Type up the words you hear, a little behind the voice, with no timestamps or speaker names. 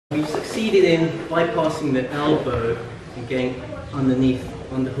We've succeeded in bypassing the elbow and getting underneath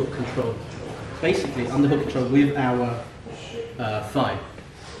underhook control. Basically, underhook control with our thigh.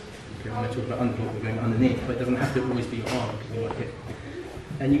 Okay, when I talk about underhook, we're going underneath, but it doesn't have to always be your arm, because you might hit.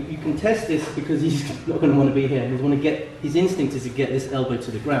 And you can test this because he's not going to want to be here. He's want to get, his instinct is to get this elbow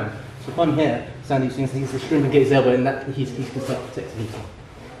to the ground. So if I'm here, Sandy's instinct is to shrimp and get his elbow, and that he can start protecting himself.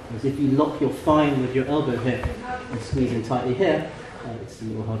 Whereas if you lock your thigh with your elbow here and squeeze in tightly here, it's a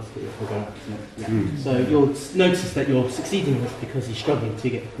little hard to get your foot out. Yeah. So you'll notice that you're succeeding in this because he's struggling to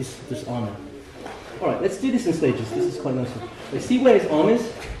get this arm in. Alright, let's do this in stages. This is quite nice. Let's see where his arm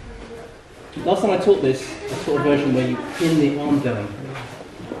is. Last time I taught this, I taught a version where you pin the arm down.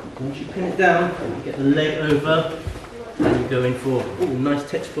 Once you pin it down, you get the leg over, and you go in for nice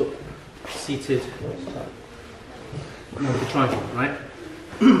textbook seated triangle, right?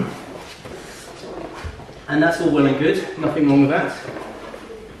 And that's all well and good, nothing wrong with that.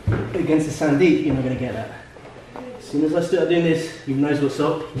 But against the Sandeep, you're not going to get that. As soon as I start doing this, he knows what's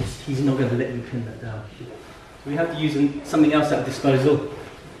up, he's not going to let me pin that down. So we have to use something else at our disposal.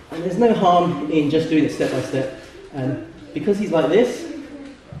 And there's no harm in just doing it step by step. And because he's like this,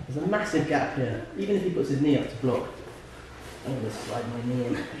 there's a massive gap here. Even if he puts his knee up to block, I'm going to slide my knee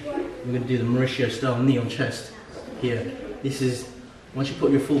in. We're going to do the Mauricio style knee on chest here. This is, once you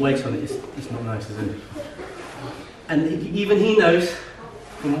put your full weight on it, it's not nice, is it? And even he knows,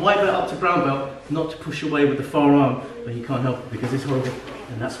 from white belt up to brown belt, not to push away with the far arm, but he can't help it because it's horrible.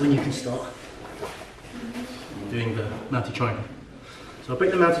 And that's when you can start doing the mounted triangle. So I'll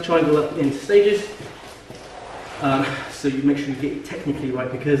break the mounted triangle up into stages, so you make sure you get it technically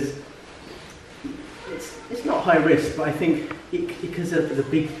right, because it's not high risk, but I think because of the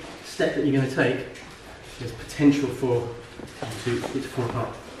big step that you're going to take, there's potential for it to fall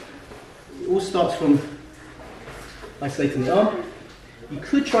apart. It all starts from isolating the arm. You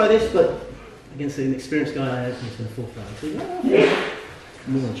could try this, but against an experienced guy, I think it's going to fall flat. So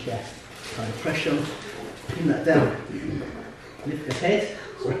knee on chest, kind of pressure, pin that down, lift the head.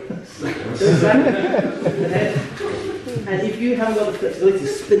 Lift the head. And if you haven't got the flexibility to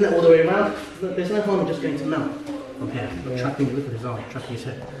spin that all the way around, there's no harm in just going to mount from here. Trapping, look at his arm, trapping his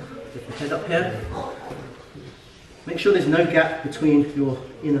head. Lift the head up here. Make sure there's no gap between your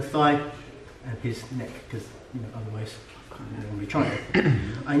inner thigh and his neck, because otherwise you don't want to be trying.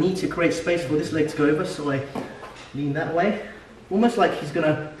 I need to create space for this leg to go over, so I lean that way, almost like he's going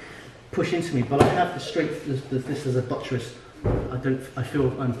to push into me, but I have the strength, this as a buttress. I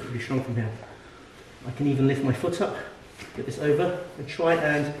feel I'm pretty strong from here. I can even lift my foot up, get this over, and try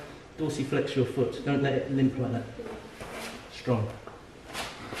and dorsiflex your foot. Don't let it limp like that. Strong.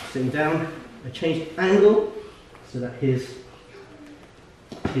 Sitting down, I change the angle so that his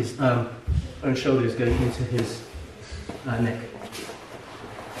own shoulder is going into his neck.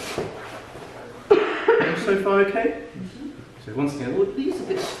 So far okay? So once again, all these are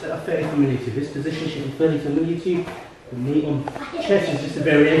bits that are fairly familiar to you. This position should be fairly familiar to you. The knee on chest is just a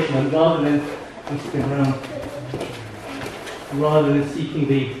variation, and rather than twisting around, rather than seeking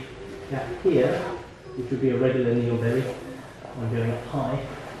the gap here, which would be a regular knee on belly, I'm going up high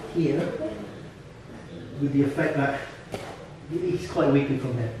here, with the effect that he's quite weakened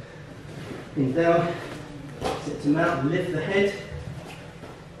from here. Pin down, sit to mount, lift the head,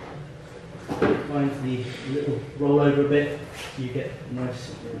 find the little roll over a bit, so you get a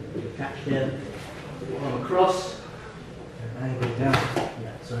nice catch here, arm across, and angle down.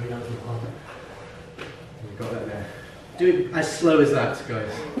 Yeah, sorry, that was a bit harder. You got that there. Do it as slow as that,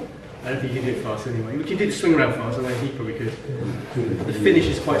 guys. I don't think you can do it fast anyway. We can do the swing around fast, I know he probably could. The finish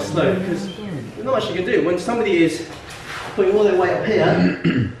is quite slow because there's not much you can do. When somebody is putting all their weight up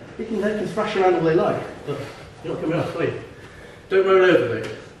here, they can thrash around all they like, but you're not coming up, are you? Don't roll over though.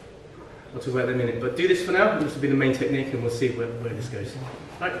 I'll talk about that in a minute, but do this for now. This will be the main technique and we'll see where this goes.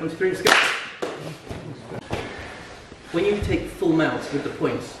 Right, 1, 2, 3, let's go. When you take full mounts with the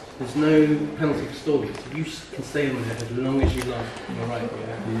points, there's no penalty for stalling. So you can stay on there as long as you like. Alright,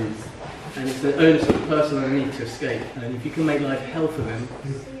 yeah. And it's the onus of the person underneath to escape. And if you can make life hell for them,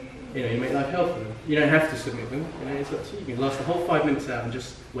 you make life hell for them. You don't have to submit them. It's up to you. You can last the whole 5 minutes out and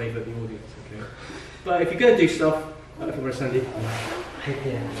just wave at the audience. Okay. But if you're going to do stuff, like for Sandy, head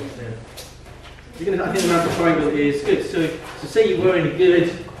here. I think the mounted triangle is good. So say you were in a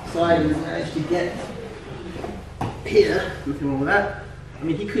good side and managed to get here, nothing wrong with that. I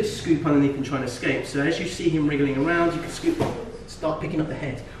mean, he could scoop underneath and try and escape. So as you see him wriggling around, you can scoop, start picking up the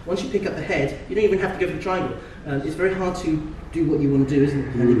head. Once you pick up the head, you don't even have to go for the triangle. It's very hard to do what you want to do, isn't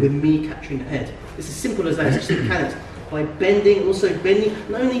it? With me capturing the head. It's as simple as that. It's just the mechanics. By bending, also bending,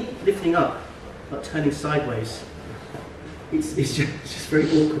 not only lifting up, but turning sideways. it's just very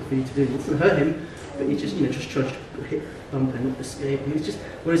awkward for you to do. It doesn't hurt him, but he just just tries to hit, bump and escape. And he's just,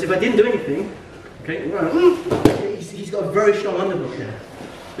 whereas if I didn't do anything, okay, he's got a very strong underblock here.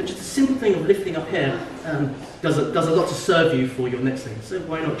 But just a simple thing of lifting up here does a lot to serve you for your next thing. So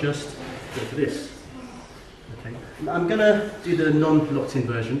why not just go for this? Okay, I'm gonna do the non-locked in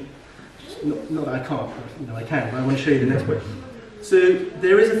version. Not that I can't, I can, but I want to show you the next way. So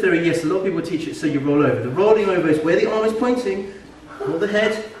there is a theory, yes, a lot of people teach it so you roll over. The rolling over is where the arm is pointing, roll the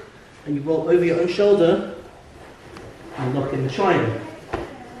head, and you roll over your own shoulder and lock in the triangle.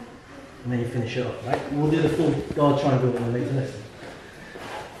 And then you finish it off, right? We'll do the full guard triangle in the later lesson.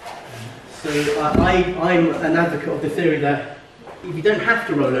 So I'm an advocate of the theory that if you don't have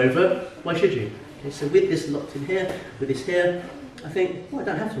to roll over, why should you? Okay, so with this locked in here, with this here, I think, well, I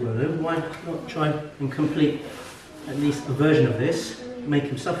don't have to roll over, why not try and complete at least a version of this, make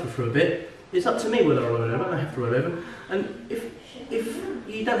him suffer for a bit. It's up to me whether I roll over, I don't have to roll over. And if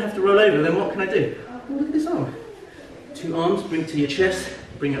you don't have to roll over, then what can I do? Well, look at this arm. Two arms, bring it to your chest,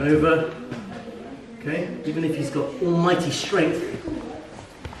 bring it over. Okay, even if he's got almighty strength.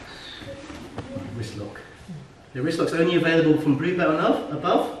 Wrist lock. The wrist lock's only available from blue belt and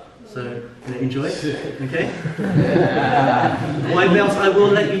above, so enjoy. Okay. White belts, I will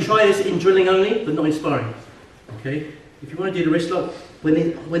let you try this in drilling only, but not in sparring. Okay. If you want to do the wrist lock, when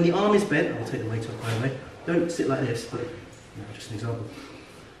the arm is bent, I'll take the weight off by the way. Don't sit like this, but just an example.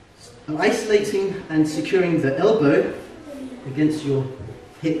 Isolating and securing the elbow against your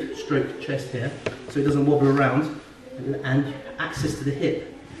hip stroke chest here, so it doesn't wobble around, and access to the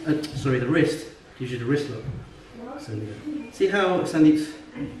hip, the wrist, gives you the wrist lock. So see how Sandeep's,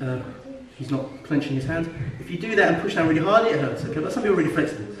 he's not clenching his hand? If you do that and push down really hard, it hurts, okay? But some people are really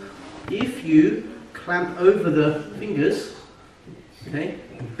flexible. If you clamp over the fingers, okay,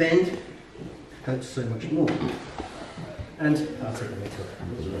 and bend, it hurts so much more. And I'll take the weight off.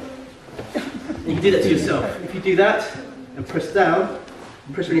 You can do that to yourself. If you do that and press down,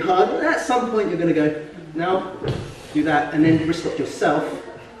 and press really hard, at some point you're going to go, now do that, and then wrist lock yourself,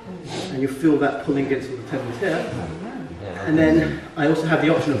 and you'll feel that pulling against all the tendons here. And then I also have the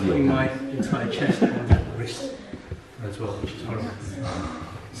option of putting my entire chest on the wrist as well, which is horrible.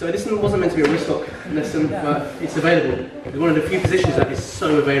 So this wasn't meant to be a wrist lock lesson, but it's available. It's one of the few positions that is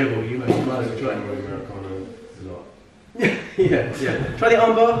so available. You might as well try it. Yeah. Try the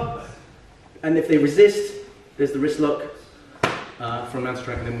armbar, and if they resist, there's the wrist lock from mountain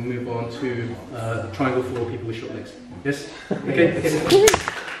strike, and then we'll move on to triangle for people with short legs. Yes? Okay. Okay.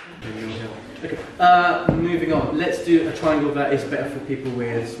 Moving on. Let's do a triangle that is better for people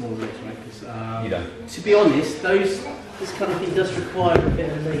with small legs, right? Because to be honest, this kind of thing does require a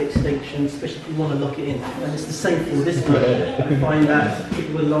bit of leg extension, especially if you want to lock it in. And it's the same for this one. I find that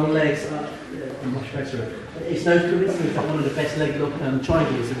people with long legs are much better. It's no coincidence that one of the best leg lock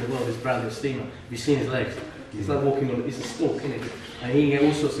triangles in the world is Bradley Steamer. Have you seen his legs? He's like walking on, he's a stalk, isn't it? And he can get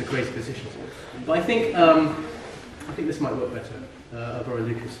all sorts of crazy positions. But I think this might work better. I'll borrow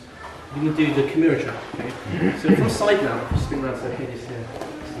Lucas. You can do the kimura trap, okay? So from side now, spin around so I can just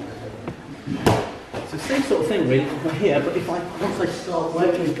So same sort of thing really, from here, but once I start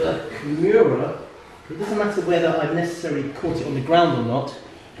working the kimura, it doesn't matter whether I've necessarily caught it on the ground or not,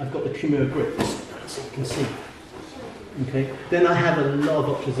 I've got the kimura grip, so you can see. Okay? Then I have a lot of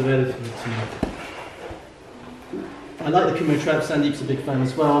options available to me. I like the kimura trap, Sandeep's a big fan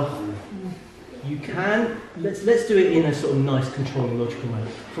as well. You can, let's do it in a sort of nice, controlling, logical way.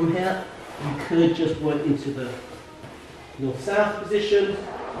 From here, you could just work into the north-south position,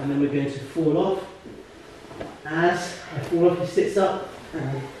 and then we're going to fall off. As I fall off, he sits up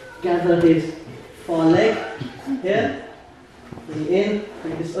and gather his far leg here, bring it in,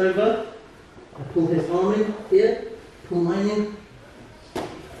 bring this over, I pull his arm in here, pull mine in,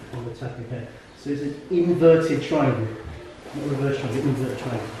 and we're tapping here. So it's an inverted triangle, not a reverse triangle, inverted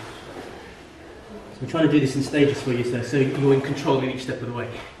triangle. We're trying to do this in stages for you, so you're in control in each step of the way.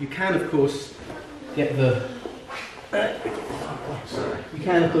 You can, of course, get the... you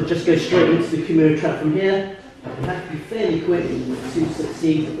can, of course, just go straight into the kimura trap from here. You have to be fairly quick to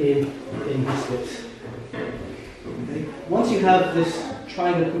succeed in this bit. Okay. Once you have this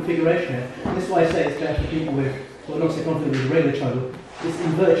triangle configuration here, and this is why I say it's better for people who are not so confident with a regular triangle. This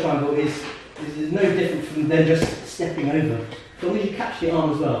inverted triangle is no different from them just stepping over. As long as you catch the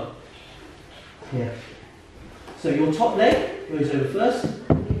arm as well. Here. So your top leg goes over first,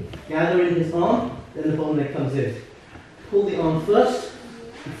 gather in his arm, then the bottom leg comes in. Pull the arm first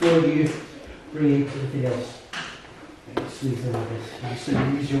before you bring in everything else. Squeeze in like this. So you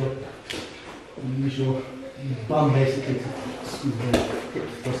use your bum basically to squeeze the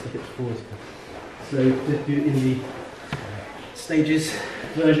hips, thrust the hips forward. So just do it in the stages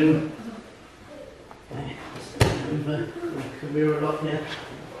version. Okay, over, kimura lock here,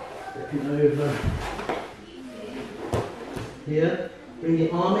 looking over here, bring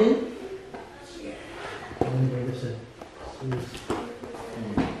the arm in, and then bring this in.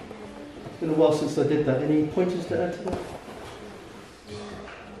 It's been a while since I did that. Any pointers to add to that?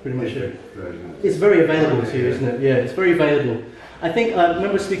 Pretty much it. It's very available to you, isn't it? Yeah, it's very available. I think, I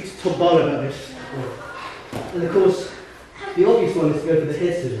remember speaking to Tom Barlow about this, and of course, the obvious one is to go for the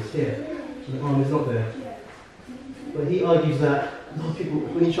head scissors here, and the arm is not there. But he argues that a lot of people,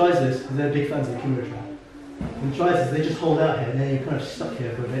 when he tries this, because they're big fans of the kimura trap, when he tries this, they just hold out here, and then you're kind of stuck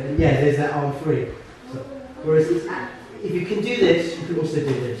here for a bit, and yeah, there's that arm free. So, whereas if you can do this, you can also do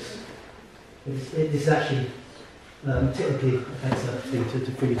this. It's actually technically a better thing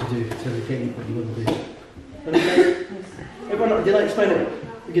for you to do, in terms of getting what you want to do. Okay. Everyone, did I explain it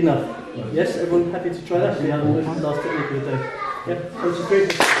good enough? Yes? Everyone happy to try that? Yeah, last technique of the day. Yeah? 1, 2,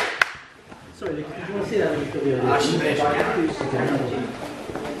 3. Sorry, Nick, did you want to see that?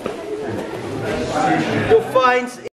 You'll find